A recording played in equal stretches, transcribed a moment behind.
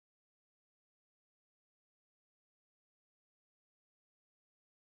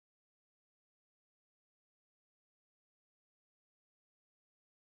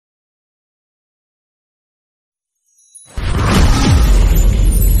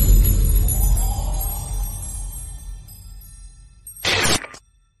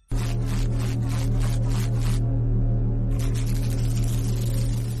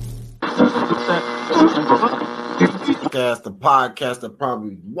the podcast that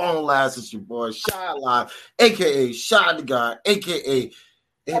probably won't last. It's your boy Shy Live, aka Shy the Guy, aka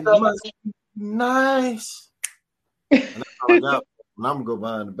It Must Be Nice. And that's all I got. And I'm gonna go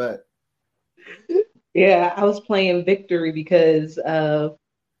behind the back. Yeah, I was playing Victory because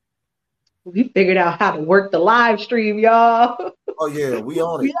we figured out how to work the live stream, y'all. Oh yeah, we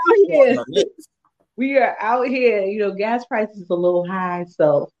on it. We out here. We are out here. You know, gas prices is a little high,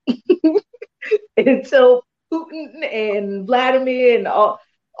 so until Putin and Vladimir and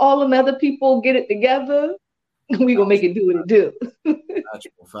all them other people get it together, we gonna make it do what it do.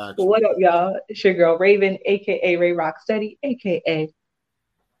 Factual. So what up, y'all? It's your girl Raven, aka Ray Rocksteady, aka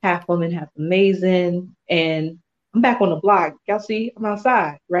Half Woman, Half Amazing, and I'm back on the block. Y'all see, I'm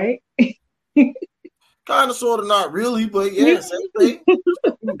outside, right? Kind of, sort of, not really, but yeah, same thing.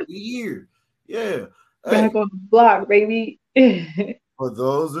 Weird, yeah. Back on the block, baby. For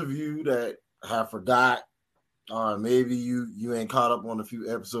those of you that have forgot, or maybe you ain't caught up on a few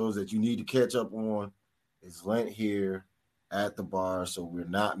episodes that you need to catch up on, it's Lent here at the bar, so we're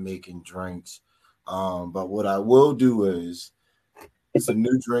not making drinks. But what I will do is, it's a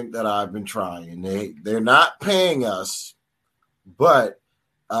new drink that I've been trying. They're not paying us, but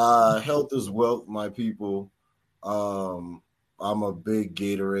health is wealth, my people. I'm a big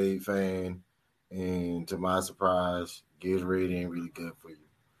Gatorade fan, and to my surprise, Gatorade ain't really good for you.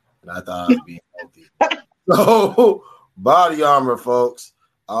 And I thought I was being healthy. So, Body Armor, folks.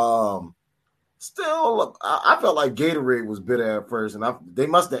 Still, I felt like Gatorade was bitter at first, and they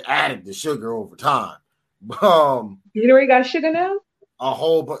must have added the sugar over time. Gatorade got sugar now? A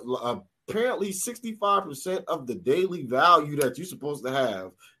whole, but apparently 65% of the daily value that you're supposed to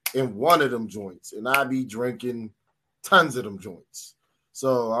have in one of them joints, and I be drinking tons of them joints.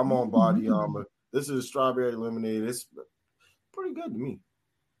 So I'm on Body Armor. This is strawberry lemonade. It's pretty good to me.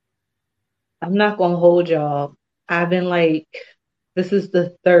 I'm not gonna hold y'all. I've been like, this is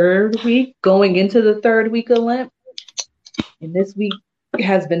the third week, going into the third week of Lent, and this week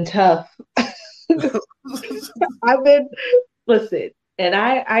has been tough. Listen, and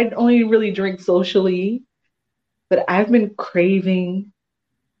I only really drink socially, but I've been craving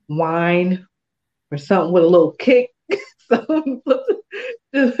wine or something with a little kick, something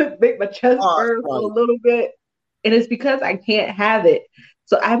to make my chest burn a little bit. And it's because I can't have it.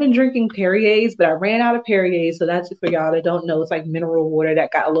 So I've been drinking Perrier's, but I ran out of Perrier's. So that's for y'all that don't know. It's like mineral water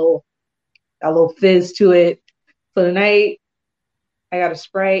that got a little fizz to it. So tonight I got a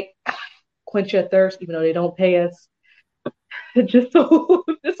Sprite, quench your thirst, even though they don't pay us. just so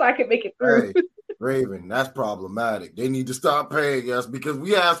I can make it through. Hey, Raven, that's problematic. They need to stop paying us because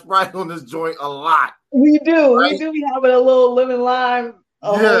we have Sprite on this joint a lot. We do. Right? We do be having a little lemon lime.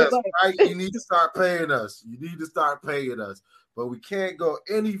 Yes, right. You need to start paying us. But we can't go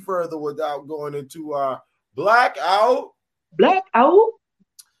any further without going into our blackout.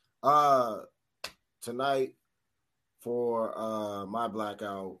 Tonight for my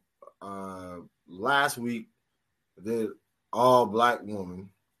blackout. Last week did all Black woman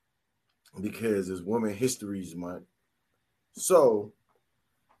because it's Women History Month. So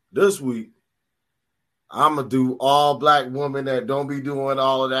this week I'm gonna do all Black women that don't be doing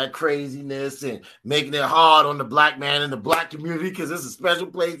all of that craziness and making it hard on the Black man in the Black community, because it's a special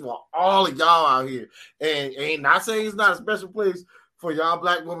place for all of y'all out here. And ain't not saying it's not a special place for y'all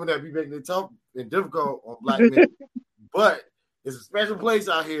Black women that be making it tough and difficult on Black men, but it's a special place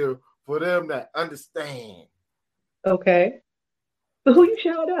out here for them that understand. Okay. So who you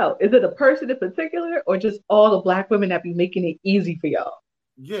shout out? Is it a person in particular or just all the Black women that be making it easy for y'all?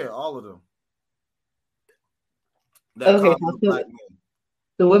 Yeah, all of them. Okay,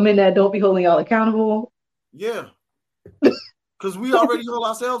 the women that don't be holding y'all accountable? Yeah. Because we already hold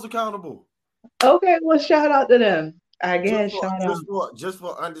ourselves accountable. Okay, well, shout out to them. I guess just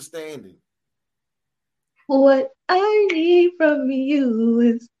for understanding. What I need from you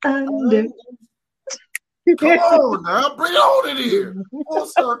is under. Come on now, bring it on in here. Full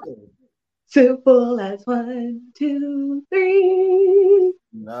circle. Simple as 1, 2, 3.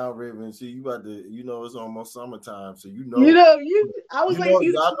 Now, Raven, see, you about to, it's almost summertime, so y'all know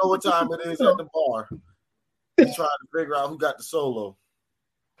what time it is at the bar. You trying to figure out who got the solo.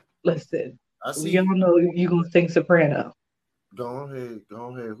 Listen, we all know you gonna sing soprano. Go ahead.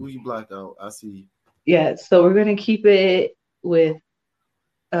 Who you black out? I see. Yeah, so we're gonna keep it with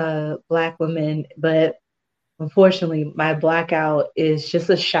Black women, but unfortunately, my blackout is just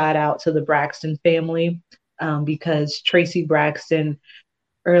a shout out to the Braxton family, because Tracy Braxton,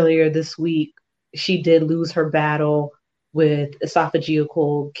 earlier this week, she did lose her battle with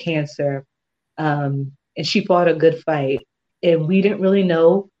esophageal cancer, and she fought a good fight. And we didn't really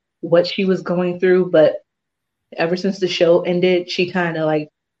know what she was going through, but Ever since the show ended, she kind of like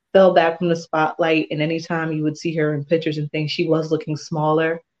fell back from the spotlight. And anytime you would see her in pictures and things, she was looking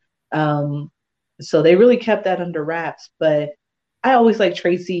smaller. Um, so they really kept that under wraps. But I always liked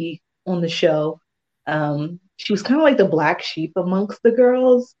Tracy on the show. She was kind of like the black sheep amongst the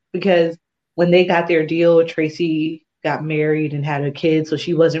girls because when they got their deal, Tracy got married and had a kid. So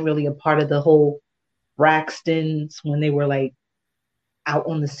she wasn't really a part of the whole Braxtons when they were like out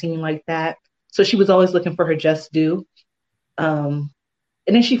on the scene like that. So she was always looking for her just due. Um,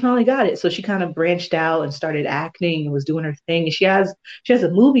 and then she finally got it. So she kind of branched out and started acting and was doing her thing. And she has a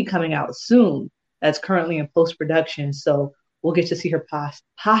movie coming out soon that's currently in post production. So we'll get to see her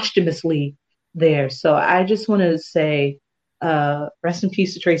posthumously there. So I just want to say, rest in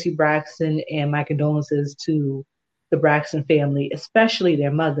peace to Tracy Braxton, and my condolences to the Braxton family, especially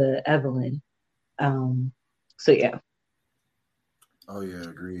their mother Evelyn. So yeah. Oh yeah,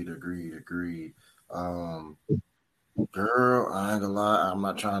 agreed. Girl, I ain't gonna lie, I'm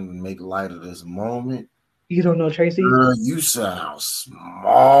not trying to make light of this moment. You don't know Tracy? Girl, you sound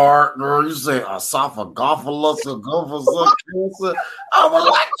smart, girl. You say esophagophilus cancer. I was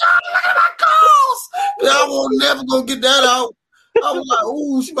like, God, look at that cause. I won't never gonna get that out. I was like,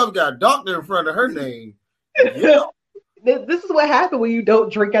 ooh, she probably got a doctor in front of her name. Yeah. This is what happened when you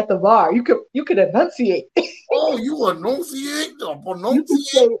don't drink at the bar. You could enunciate. Oh, you enunciate? You can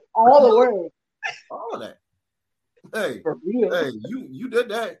say all the words. All that. Hey, you did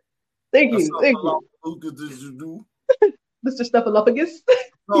that. Thank you. Mr. Snuffleupagus.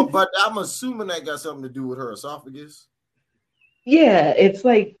 No, but I'm assuming that got something to do with her esophagus. Yeah, it's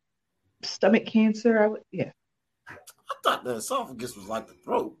like stomach cancer. I thought the esophagus was like the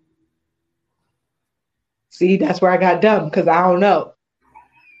throat. See, that's where I got dumb because I don't know.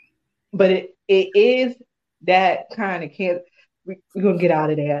 But it is that kind of cancer. We're gonna get out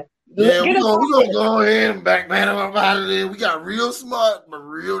of there. Yeah, we're gonna go ahead and back man up out of there. We got real smart, but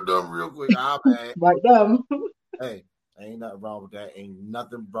real dumb real quick. Man. Right dumb. Hey, ain't nothing wrong with that. Ain't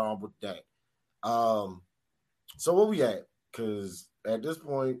nothing wrong with that. So where we at? Because at this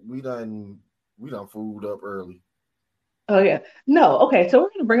point, we done fooled up early. Oh yeah. No, okay. So we're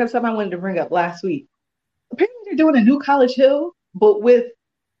gonna bring up something I wanted to bring up last week. Apparently they're doing a new College Hill, but with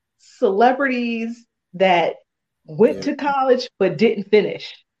celebrities that went to college but didn't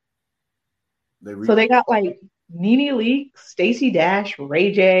finish. So they got like Nene Leakes, Stacey Dash,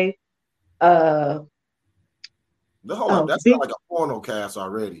 Ray J. That's like a porno cast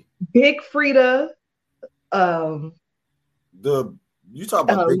already. Big Frida. You talk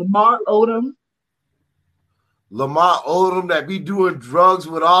about Lamar Odom. Lamar Odom that be doing drugs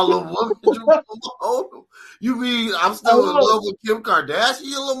with all of them. You mean I'm still in love with Kim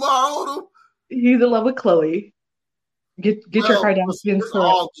Kardashian, Lamar Odom? He's in love with Khloe. Get your Kardashians correct. It's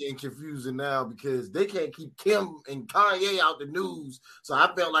all getting confusing now because they can't keep Kim and Kanye out the news. So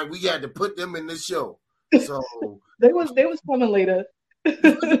I felt like we had to put them in this show. So they was coming later.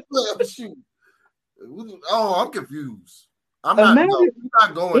 Shoot. Oh, I'm confused. I'm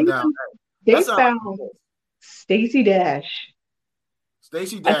not going down. They found Stacey Dash.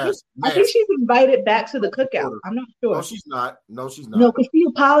 Stacey Dash. I think she's invited back to the cookout. I'm not sure. No, she's not. No, because she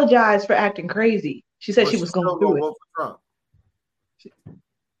apologized for acting crazy. She said she was going through it. Trump.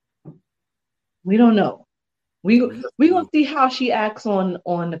 We don't know. We gonna see how she acts on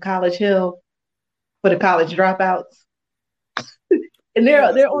the College Hill for the college dropouts. And they're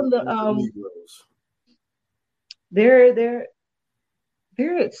on the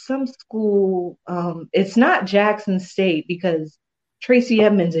they're at some school. It's not Jackson State because Tracy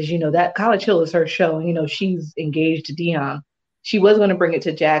Edmonds, as you know, that College Hill is her show. And, she's engaged to Dion. She was going to bring it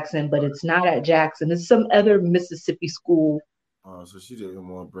to Jackson, but it's not at Jackson. It's some other Mississippi school. Oh, so she didn't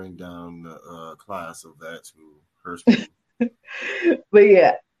want to bring down the class of that to her school. But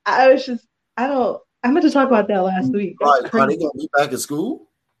yeah, I'm going to talk about that last week. Are they going to be back at school?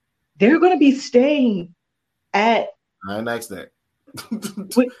 They're going to be staying at. I ain't asked that.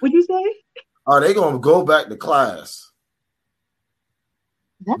 What'd you say? Are they going to go back to class?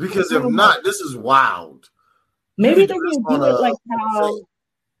 Because if not, this is wild. Maybe they're going to do it like how.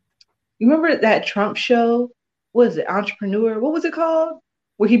 You remember that Trump show? What is it? Entrepreneur? What was it called?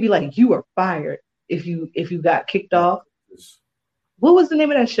 Where he'd be like, "You are fired if you got kicked off." What was the name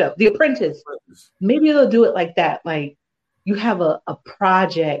of that show? The Apprentice. Maybe they'll do it like that. Like you have a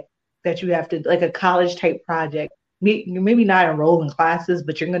project that you have to, like a college type project. Maybe not enroll in classes,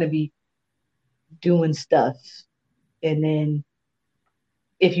 but you're going to be doing stuff. And then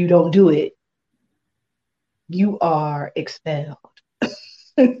if you don't do it, you are expelled.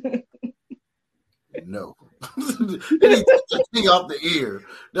 No. They need to take that thing off the ear.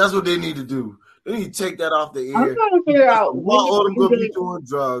 That's what they need to do. They need to take that off the I'm air. trying to figure out Lamar when Odom gonna be did doing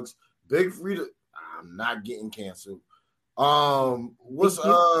drugs. Big Frida, I'm not getting canceled. What's Thank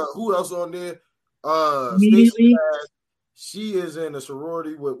you. who else on there? Stacey Immediately. Dash. She is in a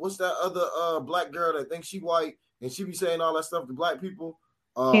sorority with what's that other black girl that thinks she white and she be saying all that stuff to black people?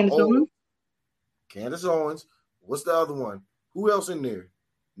 Candace Owens? Candace Owens. What's the other one? Who else in there?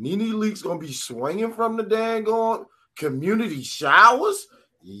 Nene Leakes gonna be swinging from the dang on community showers.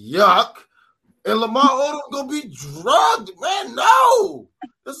 Yuck. And Lamar Odom gonna be drugged, man. No,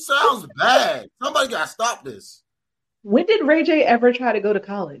 this sounds bad. Somebody gotta stop this. When did Ray J ever try to go to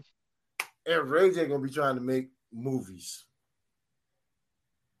college? And Ray J gonna be trying to make movies.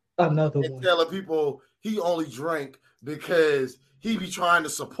 Another And one. telling people he only drank because he be trying to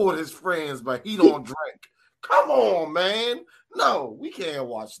support his friends, but he don't drink. Come on, man. No, we can't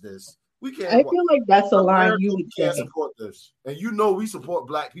watch this. We can't. I feel like that's a line you would can't say. support this. And you know we support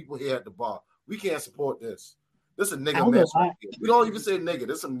black people here at the bar. We can't support this. This is a nigga I'll go mess right watch. here. We don't even say nigga.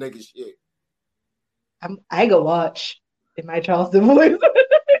 This some nigga shit. I go watch in my Charleston voice.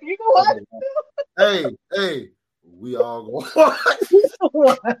 You go watch. Hey, we all go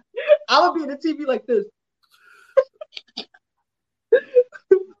watch. I would be in the TV like this.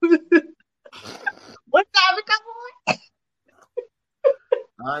 What time to come on?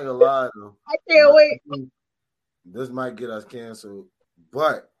 I ain't gonna lie though. I can't wait. This might get us canceled,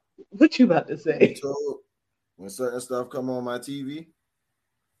 but what you about to say? When certain stuff come on my TV,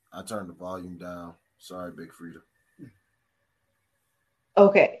 I turn the volume down. Sorry, Big Frida.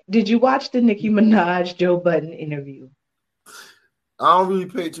 Okay. Did you watch the Nicki Minaj Joe Budden interview? I don't really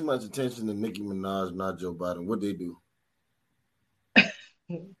pay too much attention to Nicki Minaj, not Joe Biden. What they do?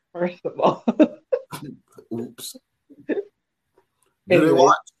 First of all. Oops. Anyway. Do they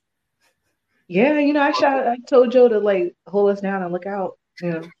watch? Yeah, I told Joe to like hold us down and look out,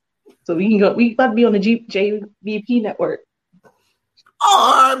 so we can go. We about to be on the JVP network. Oh,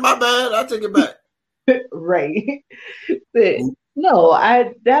 all right, my bad. I take it back. Right. No,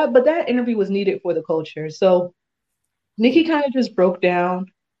 but that interview was needed for the culture. So Nicki kind of just broke down,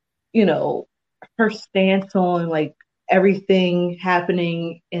 her stance on like everything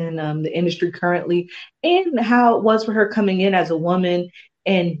happening in the industry currently, and how it was for her coming in as a woman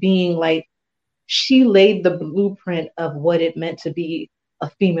and being like, she laid the blueprint of what it meant to be a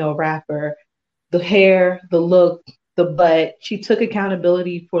female rapper. The hair, the look, the butt. She took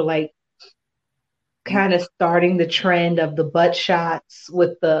accountability for like kind of starting the trend of the butt shots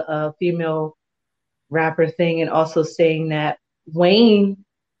with the female rapper thing, and also saying that Wayne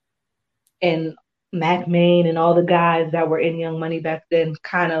and Mac Main and all the guys that were in Young Money back then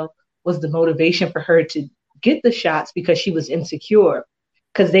kind of was the motivation for her to get the shots because she was insecure.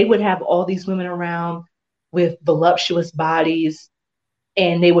 Because they would have all these women around with voluptuous bodies,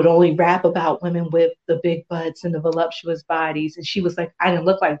 and they would only rap about women with the big butts and the voluptuous bodies. And she was like, I didn't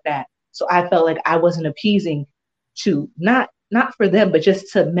look like that. So I felt like I wasn't appeasing to not for them, but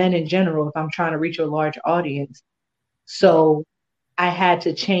just to men in general if I'm trying to reach a large audience. So I had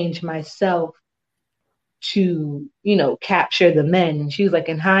to change myself to, capture the men. And she was like,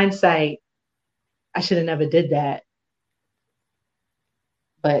 in hindsight, I should have never did that.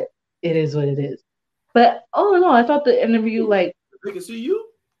 But it is what it is. But all in all, I thought the interview, like, they can see you.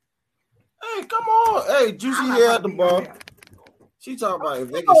 Hey, come on. Hey, Juicy here at the bar. She talking about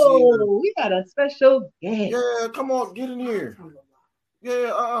if they can see you. We got a special guest. Yeah, come on, get in here.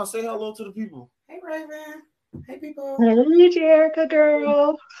 Yeah, say hello to the people. Hey, Raven. Hey, people. Hey, Jerica,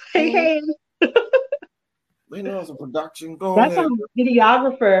 girl. Hey. They know it's a production going. That's our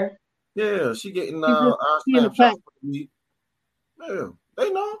videographer. Yeah, she getting our snapshots for the week. Yeah, they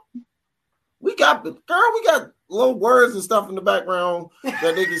know. We got little words and stuff in the background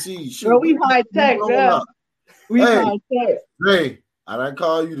that they can see. Shoot, girl, we high tech, girl. We high tech. Hey, I didn't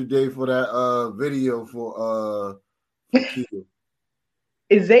call you today for that video for Kia.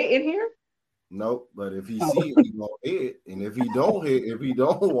 Is Zay in here? Nope, but if he see it, he gonna hit. And if he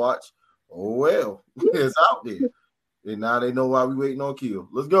don't watch, oh well, it's out there. And now they know why we waiting on Kill.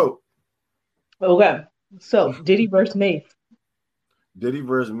 Let's go. Okay. So Diddy versus Mace. Diddy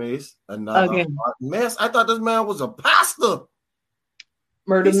versus Mace. And again. Mace, I thought this man was a pastor.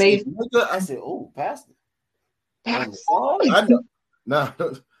 Murder Mace. I said, oh, pastor. I know.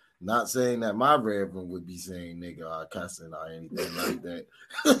 Not saying that my reverend would be saying nigga or cussing or anything like that.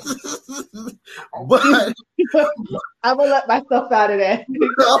 But I'm gonna let myself out of that.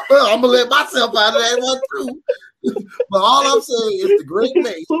 I'm gonna let myself out of that one too. But all I'm saying is the great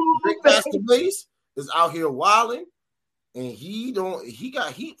Mace, great Pastor Mace, is out here wilding, and he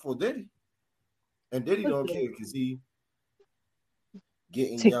got heat for Diddy. And Diddy don't care because he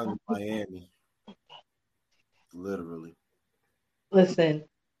getting young in Miami. Literally. Listen,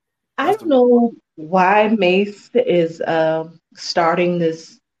 I That's don't know why Mace is starting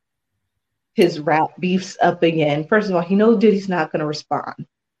his rap beefs up again. First of all, he knows Diddy's not going to respond.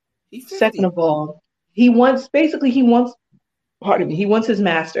 He's Second 50. of all, pardon me, he wants his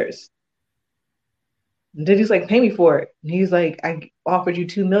masters. And Diddy's like, pay me for it. And he's like, I offered you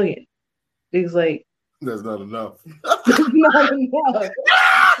 2 million. Diddy's like, That's not enough. that's not enough.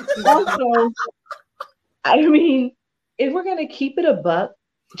 Also, I mean, if we're gonna keep it a buck,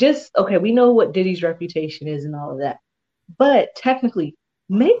 okay, we know what Diddy's reputation is and all of that. But technically,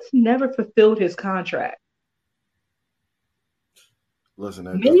 Mace never fulfilled his contract.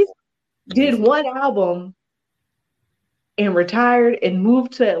 Listen, Mace did one album and retired and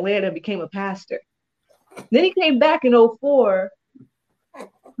moved to Atlanta and became a pastor. Then he came back in 2004,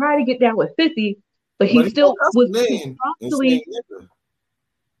 tried to get down with 50, but he still was constantly.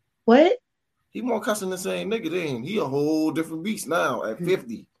 What? He won't cussing the same nigga then. He a whole different beast now at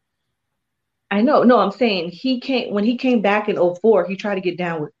 50. I know. No, I'm saying when he came back in 2004, he tried to get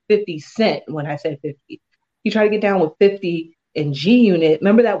down with 50 Cent when I said 50. He tried to get down with 50 and G Unit.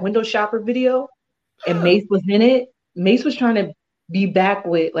 Remember that window shopper video? And Mace was in it. Mace was trying to be back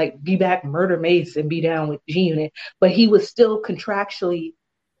Murder Mace and be down with G Unit, but he was still contractually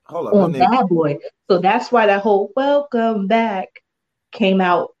on Bad Boy. So that's why that whole Welcome Back came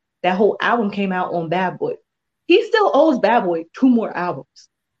out. That whole album came out on Bad Boy. He still owes Bad Boy 2 more albums.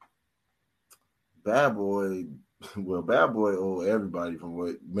 Bad Boy owe everybody from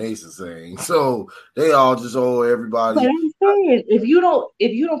what Mace is saying. So they all just owe everybody. But I'm saying if you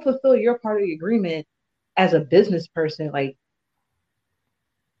don't fulfill your part of the agreement as a business person, like,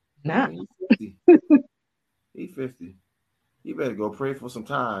 nah. He's 50. You better go pray for some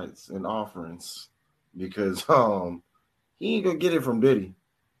tithes and offerings because he ain't gonna get it from Diddy.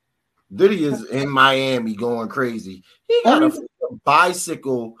 Diddy is in Miami going crazy. He got a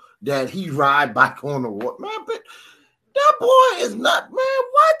bicycle that he ride back on the water. Man, but that boy is not, man,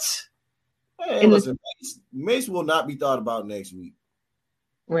 what? Hey, listen, Mace will not be thought about next week.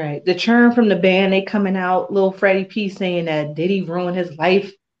 Right. The churn from the band, they coming out, Lil Freddie P saying that Diddy ruined his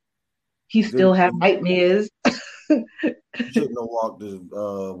life. He still have nightmares. Shouldn't have walked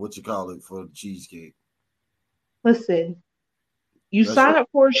the, for the cheesecake. Listen, you sign up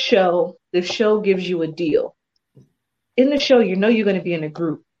for a show, the show gives you a deal. In the show, you know you're going to be in a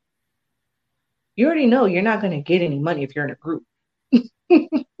group. You already know you're not going to get any money if you're in a group.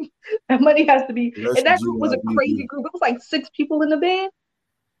 That money has to be, and that group was a crazy group. It was like 6 people in the band.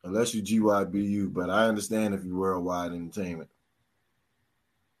 Unless you GYBU, but I understand if you Worldwide Entertainment.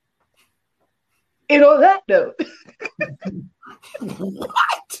 And on that note,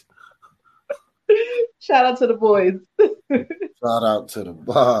 what? Shout out to the boys. Shout out to the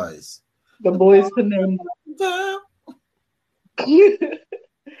boys. The boys to men.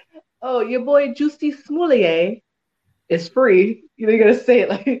 Oh, your boy Juicy Smoulier is free. You're gonna say it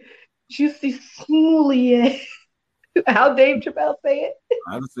like Juicy Smoulier. How Dave Chappelle say it?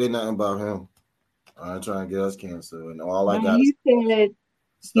 I didn't say nothing about him. I'm trying to get us canceled, and all I got. He said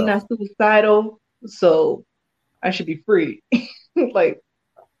he's not suicidal, so I should be free. Like,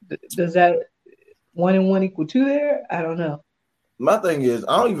 does that 1 and 1 equal 2 there? I don't know. My thing is,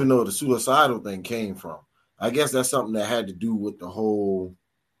 I don't even know where the suicidal thing came from. I guess that's something that had to do with the whole.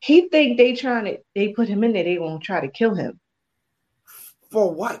 He think they put him in there, they gonna try to kill him.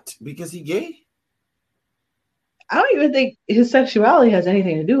 For what? Because he gay? I don't even think his sexuality has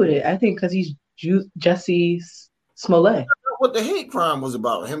anything to do with it. I think because he's Jussie Smollett. What the hate crime was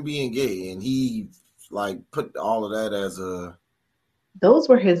about, him being gay, and he put all of that as a. Those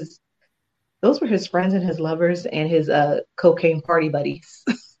were his friends and his lovers and his cocaine party buddies.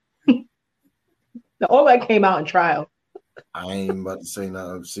 All that came out in trial. I ain't about to say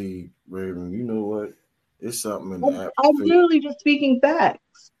nothing. See, Raven, you know what? It's something in the I'm literally just speaking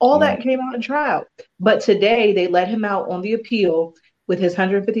facts. All that came out in trial. But today they let him out on the appeal with his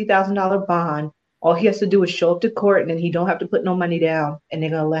 $150,000 bond. All he has to do is show up to court and then he don't have to put no money down and they're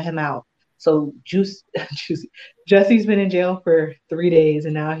going to let him out. So Jesse's been in jail for 3 days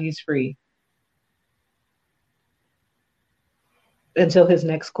and now he's free until his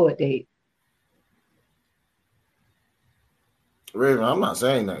next court date. Raven, I'm not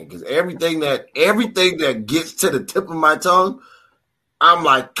saying that because everything that gets to the tip of my tongue, I'm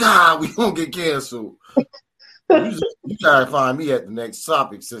like, God, we gonna get canceled. You gotta find me at the next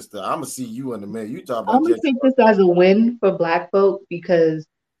topic, sister. I'm gonna see you in a minute. You talk about. I'm gonna take this as a win for Black folk because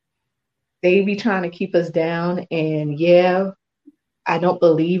they be trying to keep us down. And yeah, I don't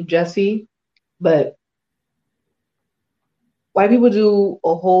believe Jesse, but white people do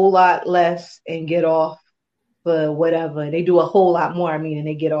a whole lot less and get off for whatever. They do a whole lot more, and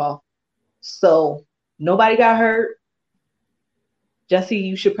they get off. So nobody got hurt. Jesse,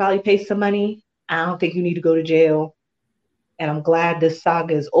 you should probably pay some money. I don't think you need to go to jail. And I'm glad this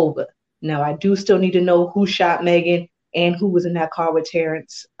saga is over. Now, I do still need to know who shot Megan and who was in that car with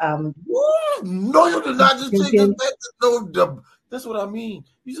Terrence. No, you did not just take it back to that's what I mean.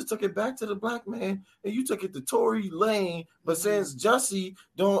 You just took it back to the black man, and you took it to Tory Lane. But since Jesse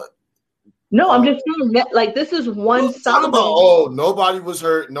don't, no, I'm just saying that like this is one saga. About nobody was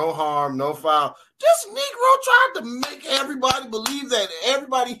hurt, no harm, no foul. This Negro tried to make everybody believe that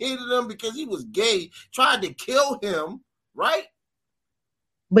everybody hated him because he was gay. Tried to kill him, right?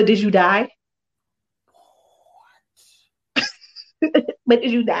 But did you die? But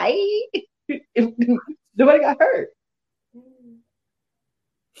did you die? Nobody got hurt.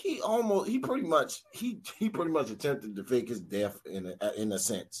 He pretty much attempted to fake his death in a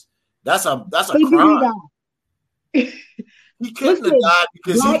sense. That's a crime. He couldn't have died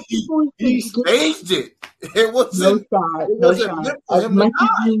because he staged it. It wasn't no shot.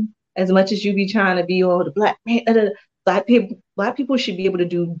 As much as you be trying to be all the black man, black people should be able to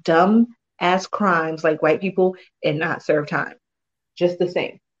do dumb ass crimes like white people and not serve time. Just the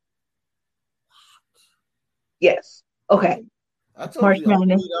same. Yes. Okay. I told you I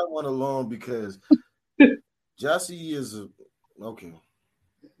leave that one alone because Jesse is okay.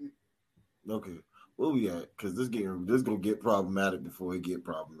 Okay. Where we at? Because this gonna get problematic before it get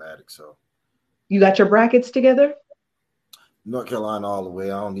problematic. So you got your brackets together? North Carolina all the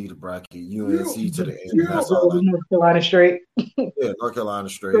way. I don't need a bracket. UNC to the end. That's all. North Carolina straight. Yeah, North Carolina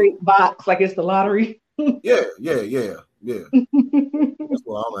straight. Straight box like it's the lottery. Yeah. That's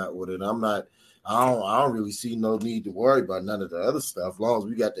where I'm at with it. I don't really see no need to worry about none of the other stuff, as long as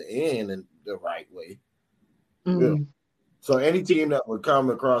we got the end in the right way. Yeah. So any team that would come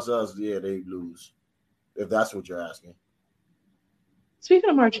across us, they lose. If that's what you're asking. Speaking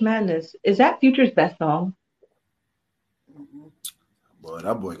of March Madness, is that Future's best song? Boy,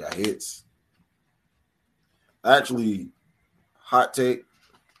 that boy got hits. Actually, hot take,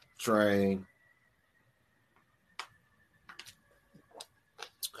 Train.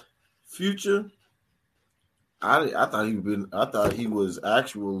 Future, I thought he was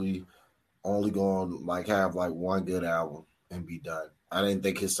actually only going to have one good album and be done. I didn't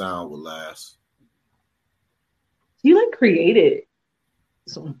think his sound would last. He created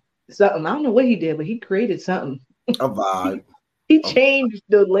something. I don't know what he did, but he created something. A vibe. He changed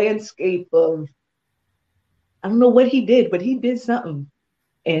the landscape of. I don't know what he did, but he did something.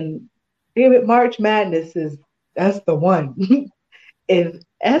 And damn it, March Madness that's the one. If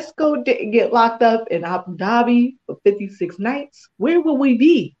Esco didn't get locked up in Abu Dhabi for 56 nights, where would we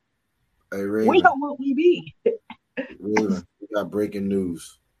be? Hey, Raven, where would we be? Raven, we got breaking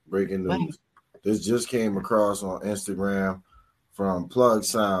news. Breaking news. Right. This just came across on Instagram from Plug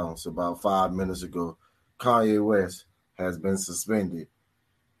Sounds about 5 minutes ago. Kanye West has been suspended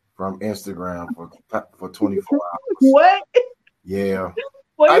from Instagram for 24 hours. What? Yeah.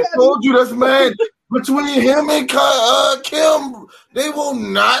 I told you this, man. Between him and Kim, they will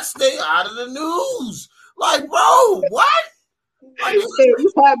not stay out of the news. Bro, what?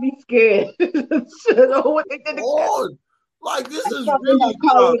 You had me scared. What they did Lord, this is really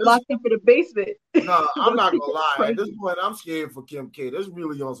locked up in the basement. No, I'm not gonna lie. At this point, I'm scared for Kim K. This is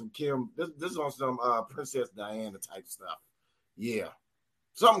really on some Kim. This is on some Princess Diana type stuff. Yeah,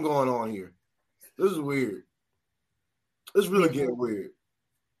 something going on here. This is weird. It's really getting weird.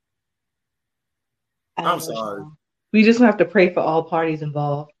 I'm sorry. We just have to pray for all parties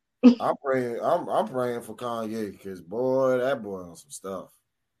involved. I'm praying. I'm praying for Kanye because that boy on some stuff.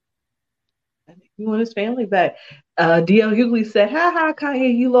 He want his family back. D.L. Hughley said, "Ha,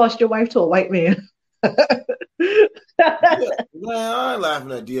 Kanye, you lost your wife to a white man." Man, I ain't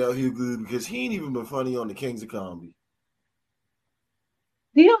laughing at D.L. Hughley because he ain't even been funny on the Kings of Comedy.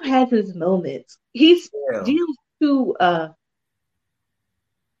 D.L. has his moments. D.L's too.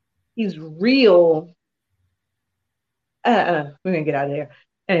 He's real. We're gonna get out of there.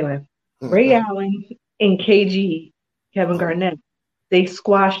 Anyway, Ray Allen and KG, Kevin Garnett, they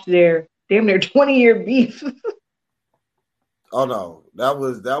squashed their damn near 20-year beef. Oh no, that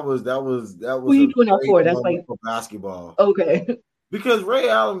was. Who you doing that for? That's for basketball. Okay. Because Ray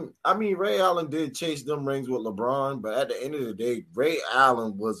Allen did chase them rings with LeBron, but at the end of the day, Ray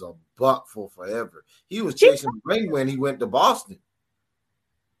Allen was a buck for forever. He was chasing the ring when he went to Boston.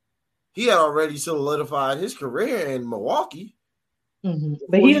 He had already solidified his career in Milwaukee. Mm-hmm.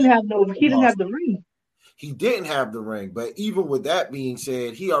 But he didn't have the ring. He didn't have the ring. But even with that being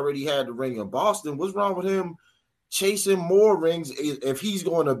said, he already had the ring in Boston. What's wrong with him chasing more rings if he's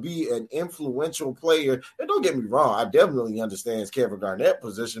going to be an influential player. And don't get me wrong, I definitely understand Kevin Garnett's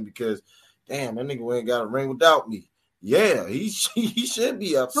position because, damn, that nigga ain't got a ring without me. Yeah, he should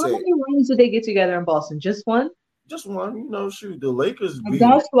be upset. How many rings did they get together in Boston? Just one? Just one. Shoot, the Lakers beat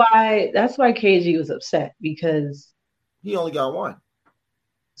That's why KG was upset because he only got one.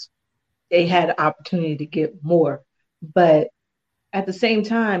 They had an opportunity to get more. But at the same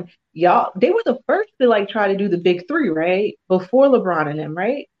time, they were the first to try to do the big three, right? Before LeBron and them,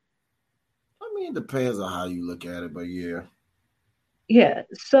 right? I mean, it depends on how you look at it, but yeah. Yeah.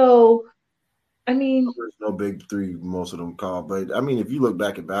 So, I mean, there's no big three, most of them called. But I mean, if you look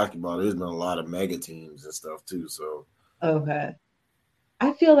back at basketball, there's been a lot of mega teams and stuff too. So, okay.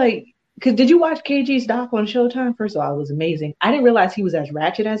 I feel like, because did you watch KG's doc on Showtime? First of all, it was amazing. I didn't realize he was as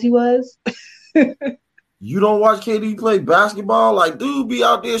ratchet as he was. You don't watch KD play basketball? Like, dude be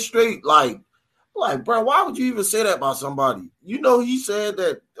out there straight. Like, bro, why would you even say that about somebody? You know, he said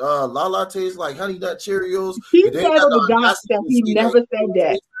that Lala tastes like Honey Nut Cheerios. He said on the doc that he never said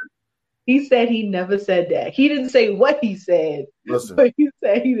that. He said he never said that. He didn't say what he said. Listen, but he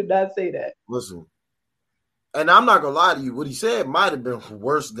said he did not say that. Listen, and I'm not going to lie to you. What he said might have been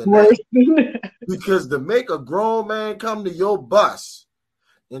worse than that. Because to make a grown man come to your bus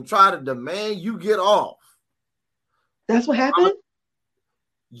and try to demand you get off. That's what happened?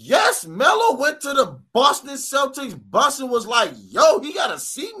 Yes, Melo went to the Boston Celtics bus and was like, yo, he got to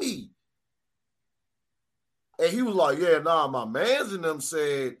see me. And he was like, yeah, nah, my mans and them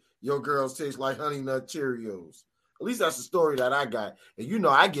said your girls taste like Honey Nut Cheerios. At least that's the story that I got. And you know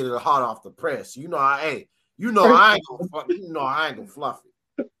I get it hot off the press. I ain't gonna you know I ain't gonna fluff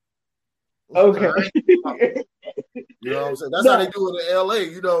it. Okay. You know what I'm saying? That's how they do it in LA.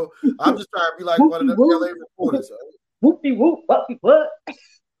 You know, I'm just trying to be like one of them LA reporters. Whoopie whoop, whoopie what?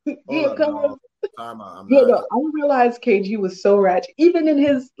 Yeah, come on. I didn't realize KG was so ratchet. Even in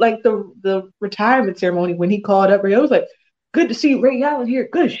his the retirement ceremony when he called up Ray, I was like, good to see Ray Allen here.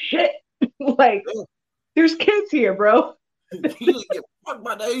 Good shit. There's kids here, bro. He didn't get fucked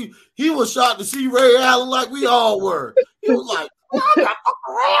by that. He was shocked to see Ray Allen like we all were. He was like, Ray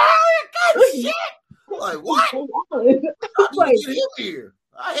Allen, good shit. Like, what? How did you get him here?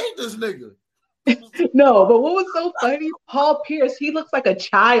 I hate this nigga. No, but what was so funny? Paul Pierce, he looks like a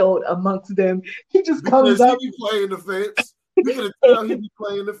child amongst them. He just comes up. He be playing the fence. You can tell he be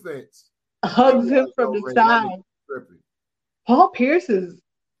playing the fence. Hugs him from the side. Paul Pierce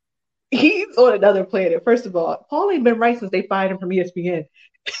he's on another planet. First of all, Paul ain't been right since they fired him from ESPN.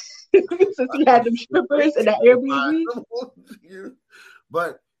 Since he had them strippers and that Airbnb.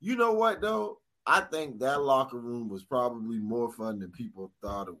 But you know what, though? I think that locker room was probably more fun than people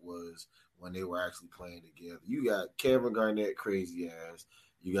thought it was when they were actually playing together. You got Kevin Garnett, crazy ass.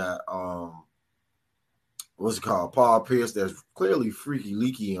 You got what's it called? Paul Pierce, that's clearly freaky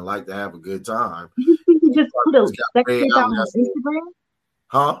leaky and like to have a good time. You think he just put a sex tape out on Instagram?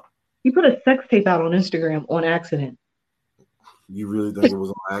 Huh? He put a sex tape out on Instagram on accident. You really think it was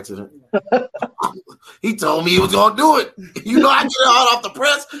on accident? He told me he was gonna do it. You know, I get it hot off the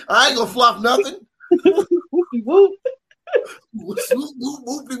press. I ain't gonna fluff nothing. Whoopie whoop.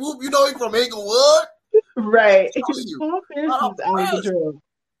 Whoopie whoop. You know he from Inglewood, right? Paul Pierce is out of control.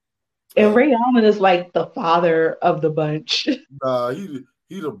 And Ray Allen is like the father of the bunch. Nah, he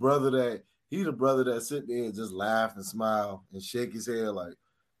the brother that sit there and just laugh and smile and shake his head like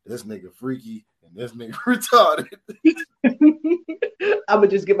this nigga freaky and this nigga retarded. I would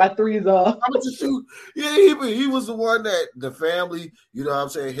just get my threes off. I would just shoot. Yeah, he was the one that the family, you know what I'm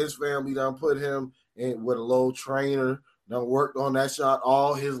saying, his family done put him in with a low trainer, done worked on that shot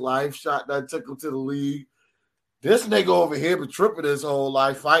all his life, shot that took him to the league. This nigga over here been tripping his whole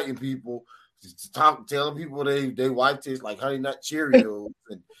life, fighting people, telling people they wife tastes like Honey Nut Cheerios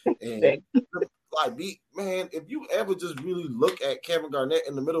and like, man, if you ever just really look at Kevin Garnett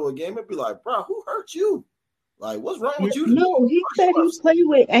in the middle of a game, it'd be like, bro, who hurt you? Like, what's wrong with you? No, he said he played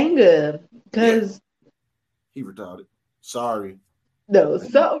with anger because he retarded. Sorry. No,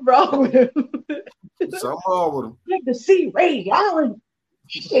 something wrong with him. Something wrong with him. Like to see Ray Allen.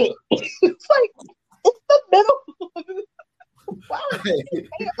 Shit. It's like it's the middle. Why would you say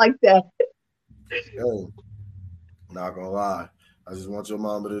it like that? Hey, not gonna lie. I just want your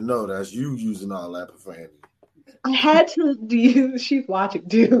mama to know that's you using all that profanity. I had to do. She's watching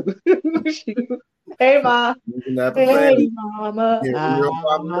too. Hey, Ma. Hey, Mama. Real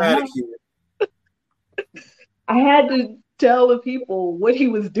problematic here. I had to tell the people what he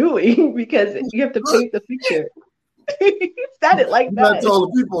was doing because you have to paint the picture. He said it like that. I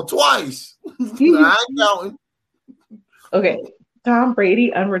told the people twice. I ain't counting. Okay, Tom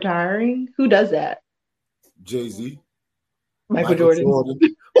Brady unretiring. Who does that? Jay-Z, Michael Jordan. All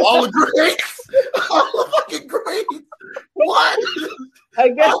the greats. All the fucking greats. What? I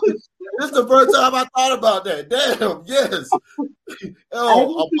guess. This is the first time I thought about that. Damn, yes.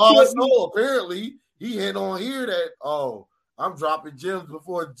 Apparently, he had on here that, I'm dropping gems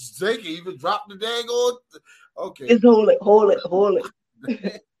before Jake even dropped the dang on. Okay. Just hold it.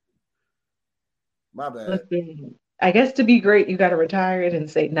 My bad. Listen, I guess to be great, you got to retire it and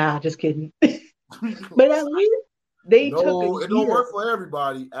say, nah, just kidding. But at least they took it don't work for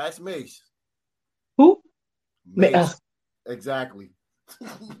everybody. Ask Mace. Who? Mace. Exactly.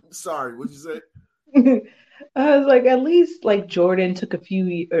 Sorry, what'd you say? I was like, at least like Jordan took a few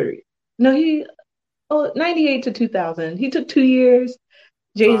years. No, 98 to 2000. He took 2 years.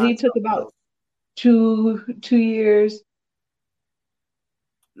 Jay-Z took about two years.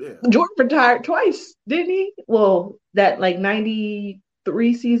 Yeah. Jordan retired twice, didn't he? Well, that like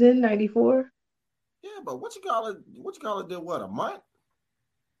 93 season, 94. Yeah, but what you call it did what, a month?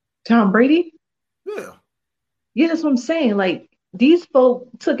 Tom Brady? Yeah. Yeah, that's what I'm saying. Like, these folk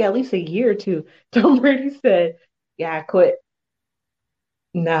took at least a year or two. Tom Brady said, yeah, I quit.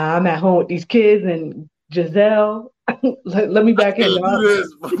 Nah, I'm at home with these kids and Giselle. let me back in, y'all. Do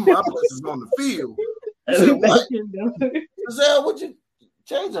this. My place is on the field. You said what? Giselle, would you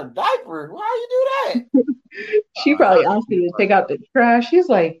change a diaper? Why you do that? She probably asked me to take out the trash. She's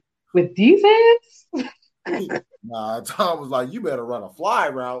like, with these hands? Nah, Tom was like, you better run a fly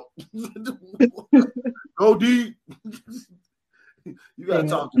route. Go deep. You gotta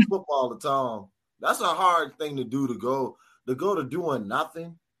talk to football to Tom. That's a hard thing to do, to go to doing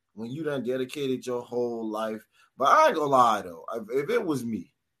nothing when you done dedicated your whole life. But I ain't gonna lie though, if it was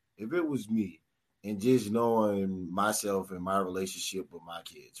me, and just knowing myself and my relationship with my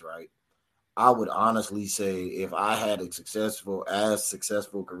kids, right, I would honestly say if I had a successful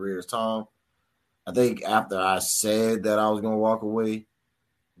career as Tom, I think after I said that I was gonna walk away,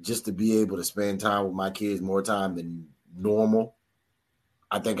 just to be able to spend time with my kids more time than normal,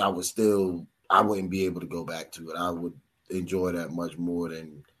 I think I wouldn't be able to go back to it. I would enjoy that much more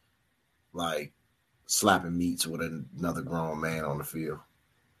than like slapping meats with another grown man on the field.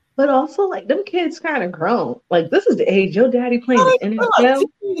 But also, like, them kids kind of grown. Like, this is the age your daddy playing the NFL. Like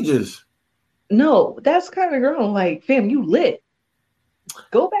teenagers. No, that's kind of grown. Like, fam, you lit.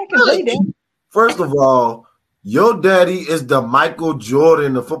 Go back and play, Dad. First of all, your daddy is the Michael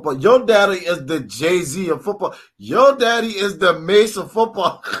Jordan of football. Your daddy is the Jay-Z of football. Your daddy is the Mace of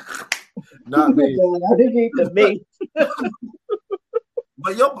football. Not Mace. I didn't hate the Mace.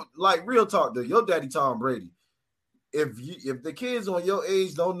 But real talk, though, your daddy Tom Brady. If the kids on your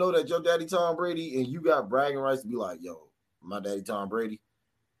age don't know that your daddy Tom Brady and you got bragging rights to be like, yo, my daddy Tom Brady,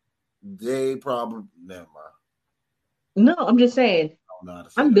 they probably never mind. No, I'm just saying,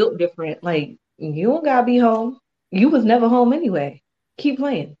 I'm built different. Like, you don't gotta be home. You was never home anyway. Keep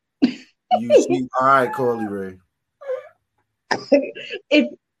playing. You see, all right, Corley Ray.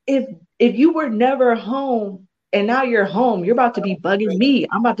 If you were never home and now you're home, you're about to be bugging me.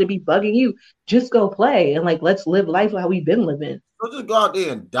 I'm about to be bugging you. Just go play and like let's live life how we've been living. So just go out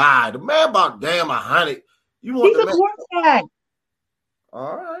there and die. The man about damn 100. You want He's a quarterback.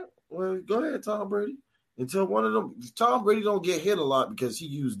 All right. Well, go ahead, Tom Brady. Until one of them, Tom Brady don't get hit a lot because he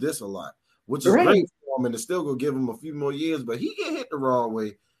used this a lot, which is great for him, and it's still gonna give him a few more years. But he get hit the wrong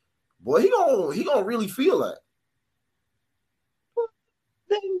way, boy. He gonna really feel that. Well,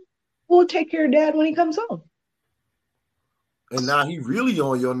 then we'll take care of Dad when he comes home. And now he really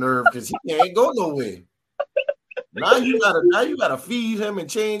on your nerve because he can't go nowhere. Now you gotta feed him and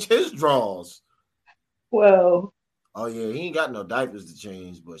change his drawers. Well. Oh yeah, he ain't got no diapers to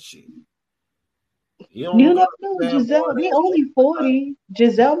change, but shit. You never know, Giselle. They only 40.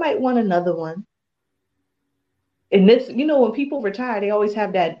 Giselle might want another one. And this, when people retire, they always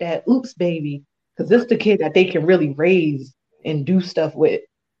have that oops baby, because this is the kid that they can really raise and do stuff with.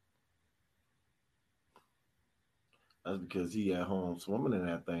 That's because he at home swimming in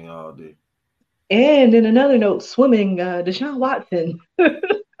that thing all day. And in another note, swimming, Deshaun Watson.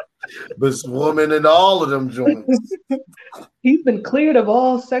 But swimming in all of them joints. He's been cleared of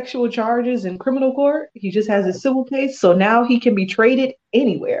all sexual charges in criminal court. He just has a civil case, so now he can be traded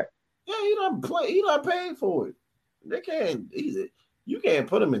anywhere. Yeah, he not paying for it. They can't. You can't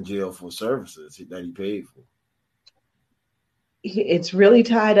put him in jail for services that he paid for. It's really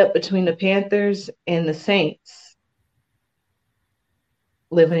tied up between the Panthers and the Saints.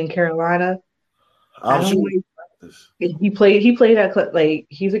 Living in Carolina. I'm sure he played at like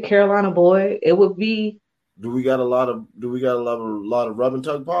he's a Carolina boy. It would be. Do we got a lot of rub and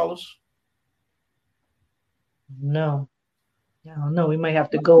tug polish? No. I don't know. We might have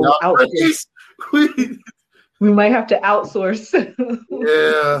to go out. We might have to outsource.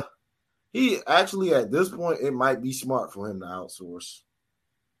 Yeah. He actually, at this point, it might be smart for him to outsource.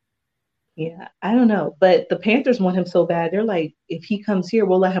 Yeah, I don't know. But the Panthers want him so bad. They're like, if he comes here,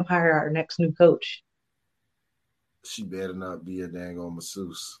 we'll let him hire our next new coach. She better not be a dang on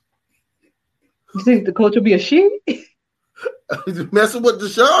masseuse. You think the coach will be a she? Messing with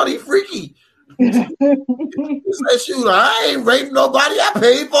Deshaun, he freaky. He said, shoot, I ain't raping nobody. I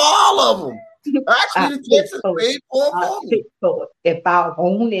paid for all of them. Actually, the Texans paid for me. If I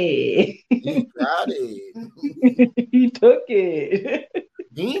own it. He got it. He took it.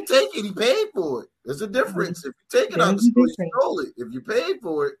 He didn't take it. He paid for it. There's a difference. If you take it out the store, you stole it. If you paid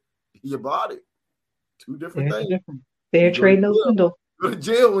for it, you bought it. Two different things. Fair trade, no swindle. You go to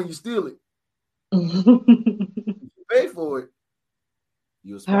jail when you steal it. You pay for it.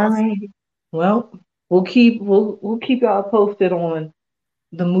 You're all right. Well, we'll keep y'all posted on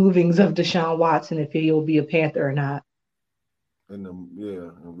the movings of Deshaun Watson if he'll be a Panther or not. And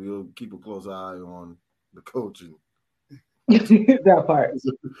we'll keep a close eye on the coaching. That part.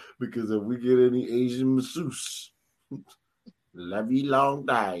 Because if we get any Asian masseuse, let me long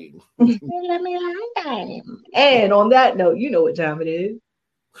time. Let me long time. And on that note, you know what time it is.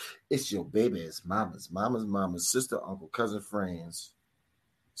 It's your baby's mama's sister, uncle, cousin, friends,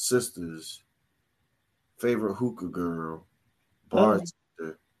 sisters, favorite hookah girl,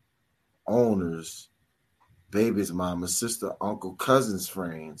 bartender, owners, baby's mama, sister, uncle, cousins,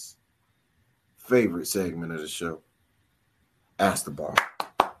 friends. Favorite segment of the show. Ask the bar.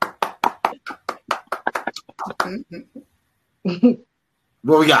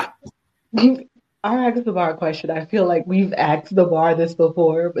 What we got? I asked the bar question. I feel like we've asked the bar this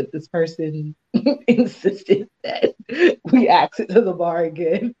before, but this person insisted that we ask it to the bar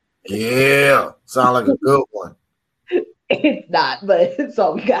again. Yeah, sound like a good one. It's not, but it's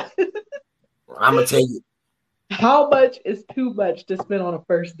all we got. I'm gonna take it. How much is too much to spend on a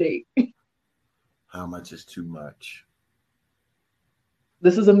first date? How much is too much?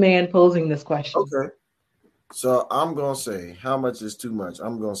 This is a man posing this question. Okay. So I'm gonna say, how much is too much?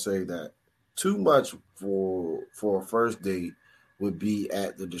 I'm gonna say that too much for a first date would be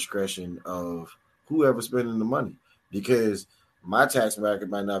at the discretion of whoever's spending the money, because my tax bracket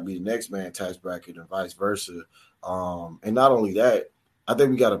might not be the next man's tax bracket and vice versa. And not only that, I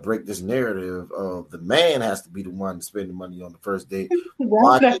think we got to break this narrative of the man has to be the one to spend the money on the first date.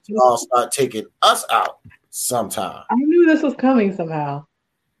 Why can't y'all start taking us out sometime? I knew this was coming somehow.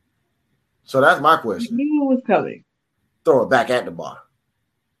 So that's my question. I knew it was coming. Throw it back at the bar.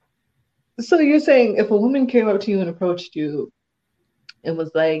 So you're saying if a woman came up to you and approached you and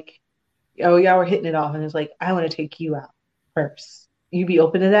was like, oh, y'all were hitting it off, and it's like, I want to take you out first, you'd be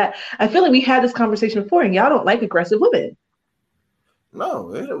open to that? I feel like we had this conversation before, and y'all don't like aggressive women.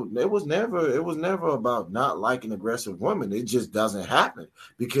 No, it was never about not liking aggressive women. It just doesn't happen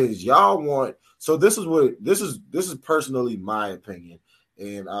because y'all want. So this is personally my opinion,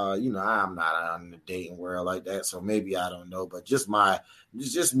 and I'm not on the dating world like that, so maybe I don't know, but just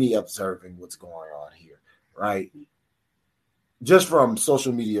me observing what's going on here, right? Just from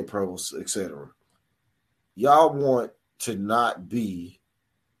social media posts, etc. Y'all want to not be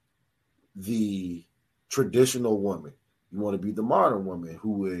the traditional woman. You want to be the modern woman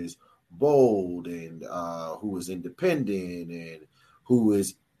who is bold and who is independent and who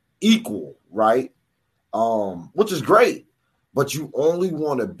is equal, right? Which is great, but you only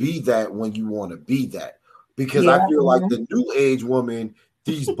want to be that when you want to be that. Because I feel like the new age woman,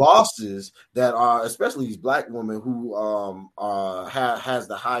 these bosses that are, especially these black women who has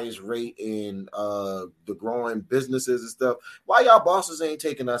the highest rate in the growing businesses and stuff. Why y'all bosses ain't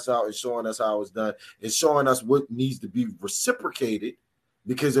taking us out and showing us how it's done and showing us what needs to be reciprocated?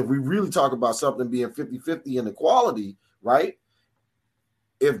 Because if we really talk about something being 50-50 in equality, right?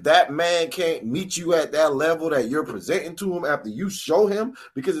 If that man can't meet you at that level that you're presenting to him after you show him,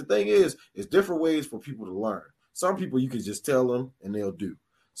 because the thing is, it's different ways for people to learn. Some people you can just tell them and they'll do.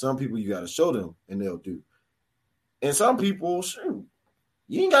 Some people you got to show them and they'll do. And some people, shoot,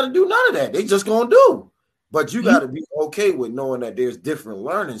 you ain't got to do none of that. They just going to do. But you got to be okay with knowing that there's different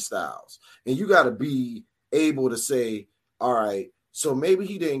learning styles. And you got to be able to say, all right, so maybe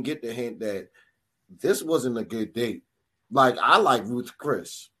he didn't get the hint that this wasn't a good date. Like, I like Ruth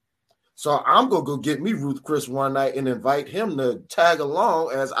Chris. So I'm going to go get me Ruth Chris one night and invite him to tag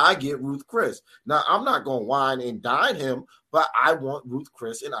along as I get Ruth Chris. Now, I'm not going to wine and dine him, but I want Ruth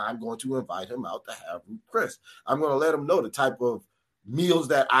Chris, and I'm going to invite him out to have Ruth Chris. I'm going to let him know the type of meals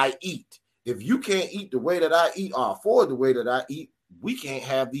that I eat. If you can't eat the way that I eat or afford the way that I eat, we can't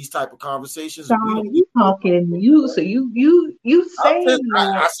have these type of conversations. So We don't. you talking you saying that,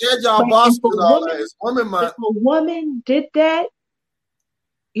 I said y'all but bosses and all that. It's women if month. a woman did that,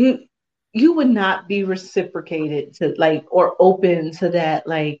 you would not be reciprocated to like or open to that,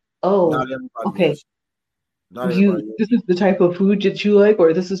 like, oh, Not everybody okay, is. Not everybody is. this is the type of food that you like,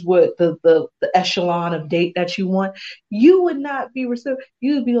 or this is what the echelon of date that you want. You would not be reciprocated.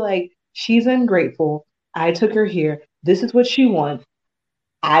 You would be like, she's ungrateful. I took her here. This is what she wants.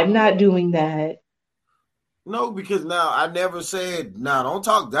 I'm not doing that. No, because now I never said. Now don't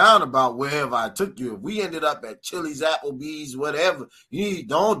talk down about wherever I took you. If we ended up at Chili's, Applebee's, whatever, you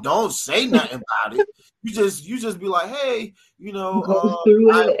don't say nothing about it. You just be like, hey, Go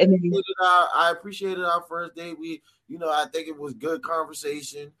through it and then I appreciated our first date. I think it was good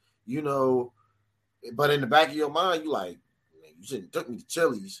conversation. But in the back of your mind, you like, man, you shouldn't took me to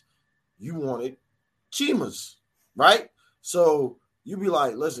Chili's. You wanted Chima's, right? So you be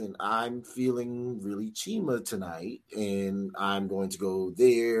like, listen, I'm feeling really chima tonight, and I'm going to go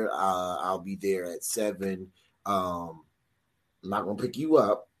there. I'll be there at 7. I'm not gonna pick you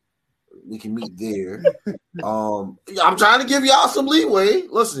up. We can meet there. I'm trying to give y'all some leeway.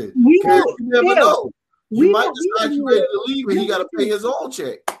 Listen, you never know. You might decide you're ready to leave, and he got to pay his own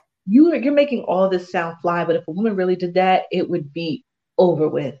check. You're making all this sound fly, but if a woman really did that, it would be over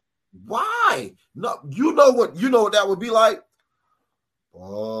with. Why? No, you know what that would be like.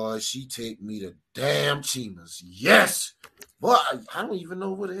 Boy, she take me to damn Chima's. Yes. Boy, I don't even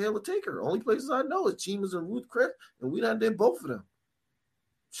know where the hell to take her. Only places I know is Chima's and Ruth Chris, and we done did both of them.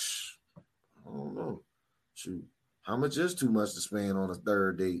 I don't know. Shoot. How much is too much to spend on a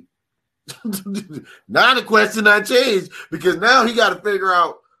third date? Now the question I changed, because now he got to figure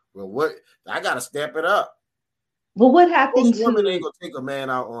out, well, what I got to step it up. Well, what happens? Most women ain't gonna take a man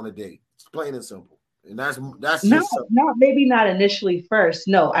out on a date. It's plain and simple. And that's not maybe not initially first.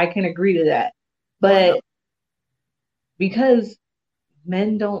 No, I can agree to that. But because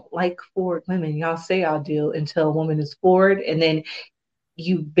men don't like forward women, y'all say y'all do until a woman is forward, and then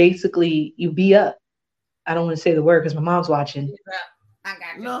you basically be up. I don't want to say the word because my mom's watching. I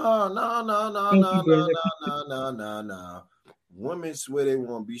got you. No. Women swear they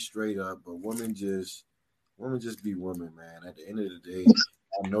want to be straight up, but women just be women, man. At the end of the day,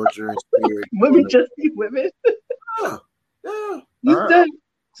 I'm nurturing spirit. Women just be women. Yeah.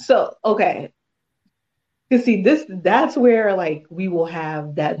 So okay. You see, that's where like we will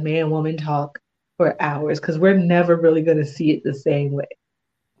have that man-woman talk for hours because we're never really gonna see it the same way.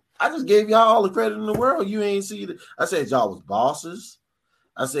 I just gave y'all all the credit in the world. You ain't see it. I said y'all was bosses.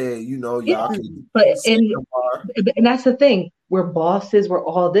 I said, y'all can. And that's the thing. We're bosses. We're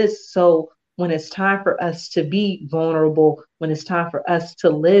all this. So when it's time for us to be vulnerable, when it's time for us to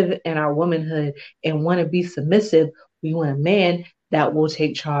live in our womanhood and want to be submissive, we want a man that will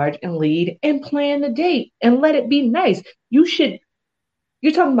take charge and lead and plan the date and let it be nice. You're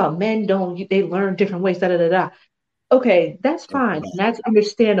talking about men they learn different ways, Okay, that's fine. That's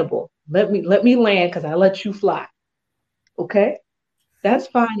understandable. Let me land because I let you fly. Okay? That's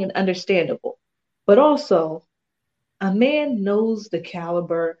fine and understandable. But also, a man knows the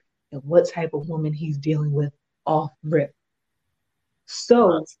caliber and what type of woman he's dealing with off rip.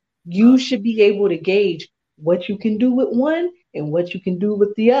 So you should be able to gauge what you can do with one and what you can do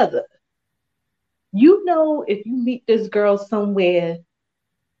with the other. If you meet this girl somewhere,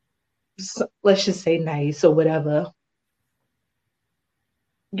 let's just say nice or whatever,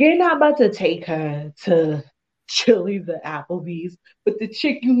 you're not about to take her to Chili's or Applebee's, but the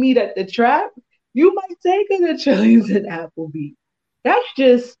chick you meet at the trap, you might take her to Chili's and Applebee's. That's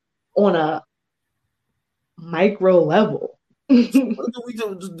just on a micro level. So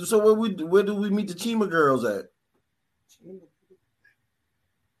where do we meet the Chima girls at?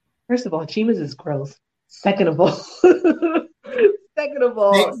 First of all, Chima's is gross. Second of all,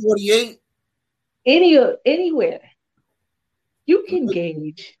 48? Anywhere. You can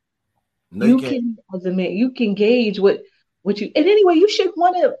gauge. No, you can, as a man, you can gauge what you. And anyway, you should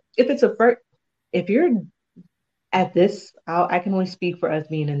want to. If you're at this, I can only speak for us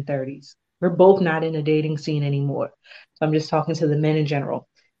being in 30s. We're both not in a dating scene anymore, so I'm just talking to the men in general.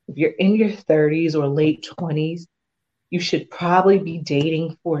 If you're in your 30s or late 20s, you should probably be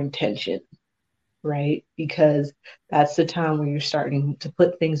dating for intention, right? Because that's the time where you're starting to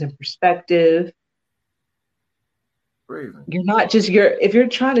put things in perspective. You're not just if you're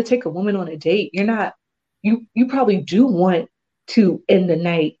trying to take a woman on a date, you're not you probably do want to end the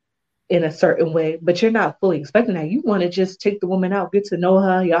night in a certain way, but you're not fully expecting that. You want to just take the woman out, get to know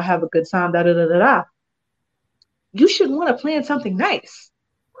her, y'all have a good time, You should want to plan something nice.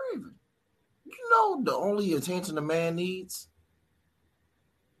 The only attention a man needs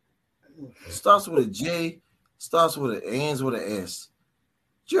Starts with a J, starts with an ends with an S.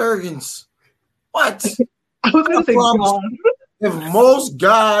 Jergens. What? I was gonna say John. If most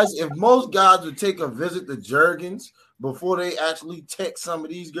guys would take a visit to Jergens before they actually text some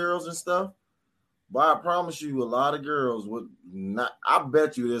of these girls and stuff, but I promise you, a lot of girls would not. I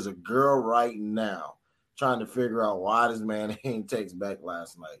bet you there's a girl right now trying to figure out why this man ain't text back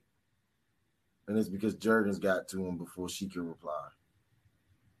last night. And it's because Jergens got to him before she could reply.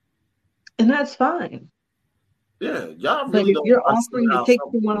 And that's fine. Yeah, y'all really but if you're offering to take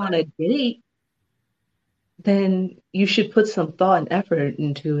someone on a date, then you should put some thought and effort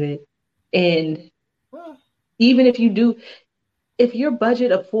into it. And even if you do, if your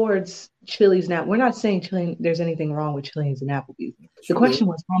budget affords Chili's now, we're not saying there's anything wrong with Chili's and Applebee's. The question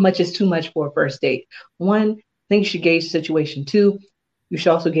was, how much is too much for a first date? One, I think you should gauge the situation. Two, you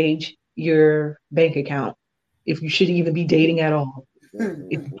should also gauge your bank account, if you should even be dating at all,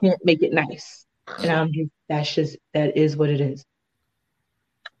 if you can't make it nice. And that is what it is.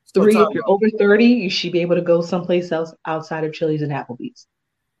 Three, if you're over 30, you should be able to go someplace else outside of Chili's and Applebee's.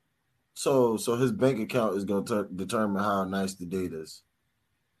 So his bank account is going to determine how nice the date is.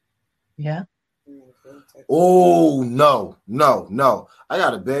 Yeah. Oh, no. I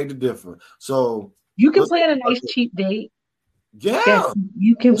got to beg to differ. So you can plan a nice cheap date. Yeah. Yes,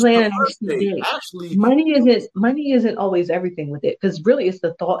 you can plan a nice cheap date. Actually, money isn't always everything with it, because really it's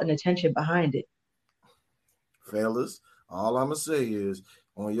the thought and attention behind it. Fellas, all I'm going to say is,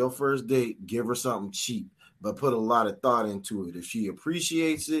 on your first date, give her something cheap, but put a lot of thought into it. If she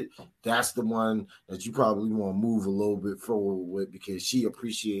appreciates it, that's the one that you probably want to move a little bit forward with, because she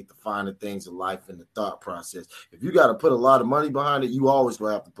appreciates the finer things of life and the thought process. If you got to put a lot of money behind it, you always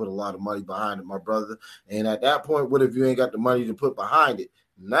going to have to put a lot of money behind it, my brother. And at that point, what if you ain't got the money to put behind it?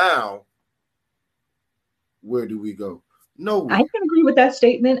 Now, where do we go? Nowhere. I can agree with that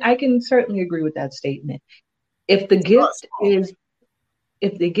statement. I can certainly agree with that statement. If the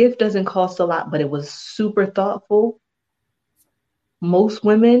gift doesn't cost a lot, but it was super thoughtful, most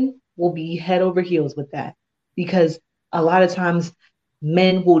women will be head over heels with that, because a lot of times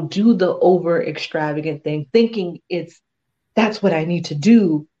men will do the over extravagant thing thinking that's what I need to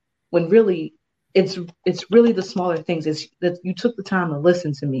do, when really it's really the smaller things. Is that you took the time to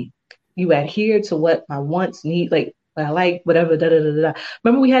listen to me. You adhere to what my wants, need, like what I like, whatever. Da, da, da, da.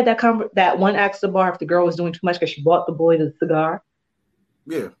 Remember we had that one asked the bar if the girl was doing too much because she bought the boy the cigar.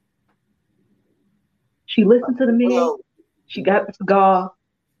 Yeah. She listened to the man. She got the cigar,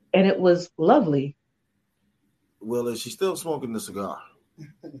 and it was lovely. Well, is she still smoking the cigar?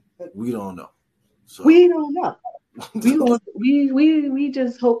 We don't know. So. We don't know. We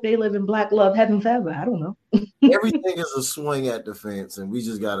just hope they live in black love heaven forever. I don't know. Everything is a swing at the fence, and we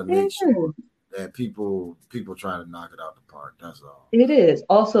just got to make sure that people trying to knock it out the park. That's all. It is.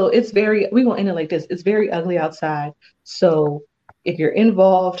 Also, we're gonna end it like this. It's very ugly outside. So if you're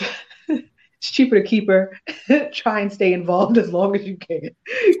involved, it's cheaper to keep her. Try and stay involved as long as you can.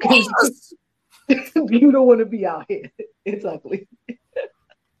 You don't want to be out here. It's ugly.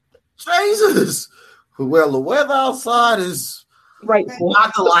 Jesus. Well, the weather outside is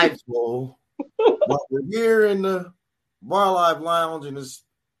not delightful. But we're here in the Bar Live Lounge, and it's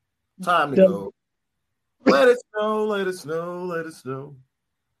time to go. Let it snow, let it snow, let it snow.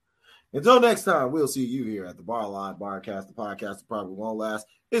 Until next time, we'll see you here at the Bar Live Barcast, the podcast that probably won't last.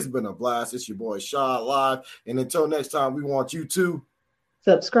 It's been a blast. It's your boy Shaw Live. And until next time, we want you to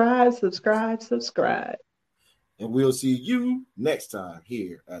subscribe. And we'll see you next time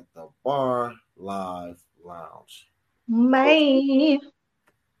here at the Bar Live Lounge. Bye.